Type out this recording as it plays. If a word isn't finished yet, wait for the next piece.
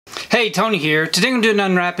Hey, Tony here. Today I'm going to do an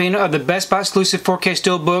unwrapping of the Best Buy exclusive 4K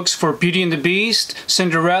steelbooks for Beauty and the Beast,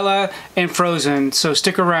 Cinderella, and Frozen, so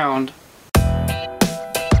stick around.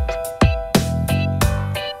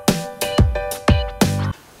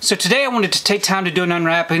 So today I wanted to take time to do an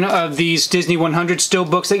unwrapping of these Disney 100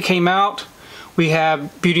 steelbooks that came out. We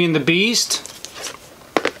have Beauty and the Beast,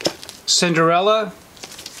 Cinderella,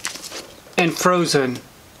 and Frozen.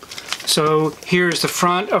 So here's the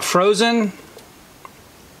front of Frozen,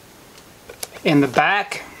 and the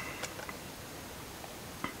back,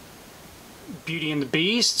 Beauty and the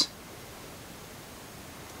Beast,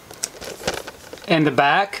 and the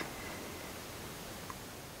back,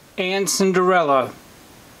 and Cinderella,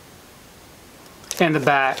 and the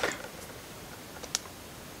back.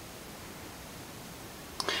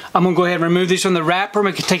 I'm going to go ahead and remove these from the wrapper and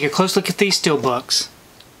we can take a close look at these steelbooks.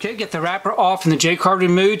 Okay, get the wrapper off and the J card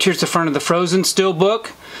removed. Here's the front of the Frozen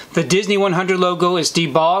steelbook. The Disney 100 logo is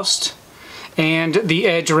debossed, and the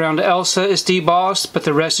edge around Elsa is debossed, but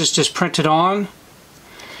the rest is just printed on.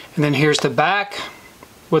 And then here's the back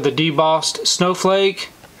with a debossed snowflake,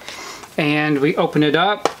 and we open it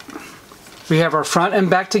up. We have our front and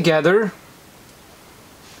back together.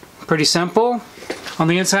 Pretty simple. On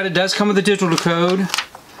the inside it does come with a digital code,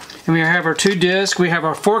 and we have our 2 discs. We have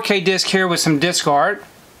our 4K disc here with some disc art,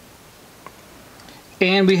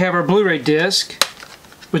 and we have our Blu-ray disc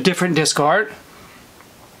with different disc art.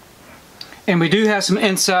 And we do have some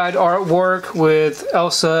inside artwork with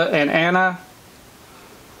Elsa and Anna,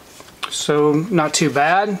 so not too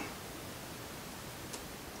bad.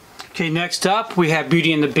 Okay, next up we have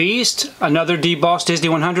Beauty and the Beast, another debossed Disney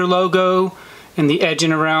 100 logo and the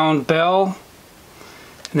edging around Belle.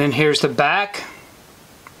 And then here's the back.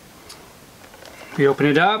 We open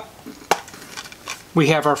it up. We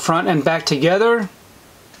have our front and back together.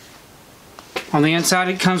 On the inside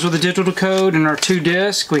it comes with a digital code and our 2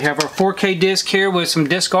 discs. We have our 4K disc here with some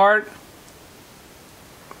disc art,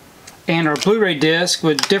 and our Blu-ray disc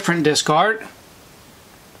with different disc art.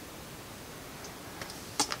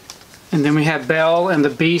 And then we have Belle and the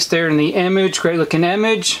Beast there in the image. Great looking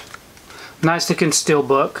image. Nice looking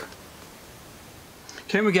steelbook.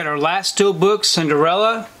 Okay, we got our last steelbook,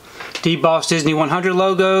 Cinderella. Debossed Disney 100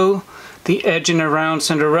 logo. The edging around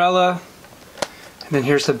Cinderella. And then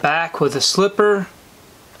here's the back with a slipper.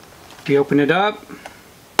 We open it up.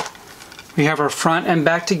 We have our front and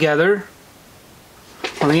back together.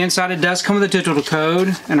 On the inside it does come with a digital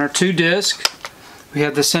code and our 2 discs. We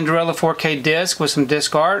have the Cinderella 4K disc with some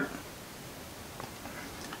disc art.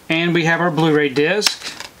 And we have our Blu-ray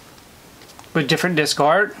disc with different disc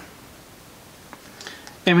art.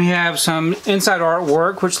 And we have some inside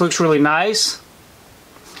artwork which looks really nice.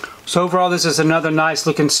 So overall this is another nice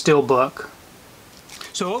looking steelbook.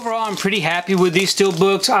 So overall I'm pretty happy with these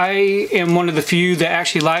steelbooks. I am one of the few that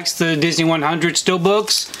actually likes the Disney 100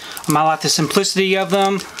 steelbooks. I like the simplicity of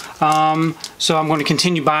them. So I'm going to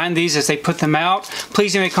continue buying these as they put them out.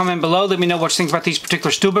 Please leave me a comment below. Let me know what you think about these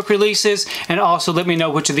particular steelbook releases, and also let me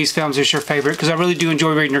know which of these films is your favorite, because I really do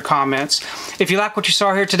enjoy reading your comments. If you like what you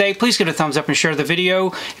saw here today, please give it a thumbs up and share the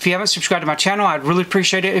video. If you haven't subscribed to my channel, I'd really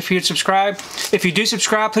appreciate it if you'd subscribe. If you do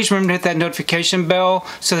subscribe, please remember to hit that notification bell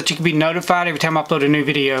so that you can be notified every time I upload a new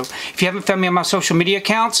video. If you haven't found me on my social media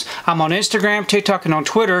accounts, I'm on Instagram, TikTok, and on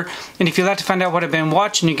Twitter. And if you'd like to find out what I've been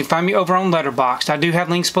watching, you can find me over on Letterboxd. I do have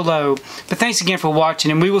links below. But thanks again for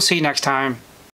watching, and we will see you next time.